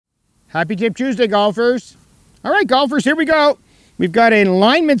Happy Tip Tuesday, golfers. All right, golfers, here we go. We've got an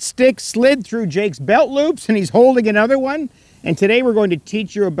alignment stick slid through Jake's belt loops, and he's holding another one. And today we're going to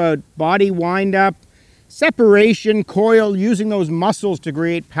teach you about body wind-up, separation, coil, using those muscles to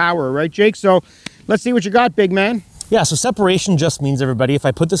create power, right, Jake? So let's see what you got, big man. Yeah, so separation just means, everybody, if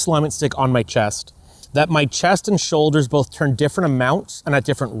I put this alignment stick on my chest, that my chest and shoulders both turn different amounts and at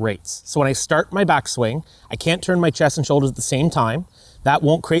different rates. So when I start my backswing, I can't turn my chest and shoulders at the same time. That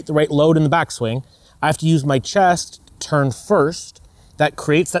won't create the right load in the backswing. I have to use my chest to turn first. That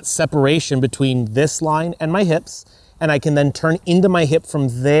creates that separation between this line and my hips, and I can then turn into my hip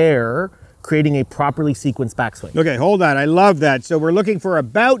from there, creating a properly sequenced backswing. Okay, hold on, I love that. So we're looking for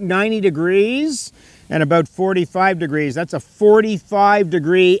about 90 degrees and about 45 degrees. That's a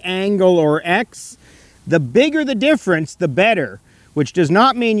 45-degree angle or X. The bigger the difference, the better, which does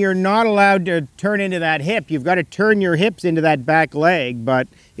not mean you're not allowed to turn into that hip. You've got to turn your hips into that back leg, but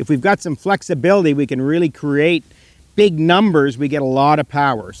if we've got some flexibility, we can really create big numbers. We get a lot of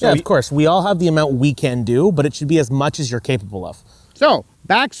power. So yeah, of course, we all have the amount we can do, but it should be as much as you're capable of. So,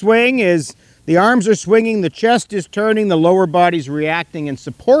 backswing is the arms are swinging, the chest is turning, the lower body's reacting and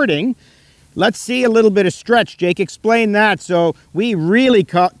supporting. Let's see a little bit of stretch. Jake, explain that. So we really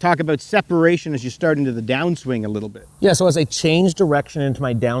talk about separation as you start into the downswing a little bit. Yeah, so as I change direction into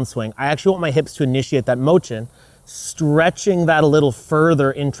my downswing, I actually want my hips to initiate that motion, stretching that a little further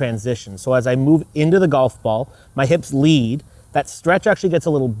in transition. So as I move into the golf ball, my hips lead, that stretch actually gets a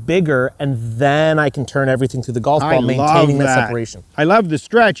little bigger, and then I can turn everything through the golf ball, maintaining that separation. I love the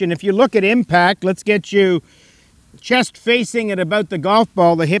stretch, and if you look at impact, let's get you chest facing at about the golf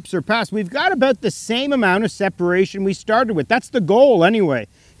ball, the hips are past. We've got about the same amount of separation we started with. That's the goal anyway.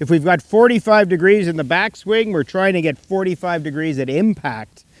 If we've got 45 degrees in the backswing, we're trying to get 45 degrees at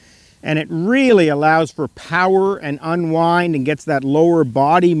impact. And it really allows for power and unwind and gets that lower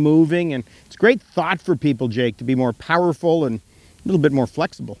body moving. And it's great thought for people, Jake, to be more powerful and a little bit more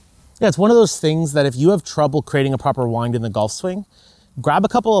flexible. Yeah, it's one of those things that if you have trouble creating a proper wind in the golf swing, grab a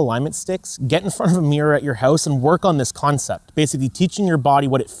couple alignment sticks, get in front of a mirror at your house and work on this concept. Basically teaching your body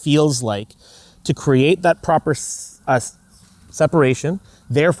what it feels like to create that proper separation,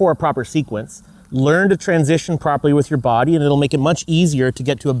 therefore a proper sequence. Learn to transition properly with your body, and it'll make it much easier to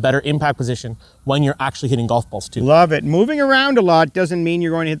get to a better impact position when you're actually hitting golf balls too. Love it. Moving around a lot doesn't mean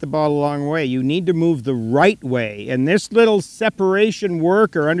you're going to hit the ball a long way. You need to move the right way. And this little separation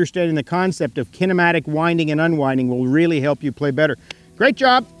work, or understanding the concept of kinematic winding and unwinding, will really help you play better. Great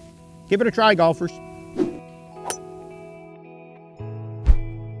job. Give it a try, golfers.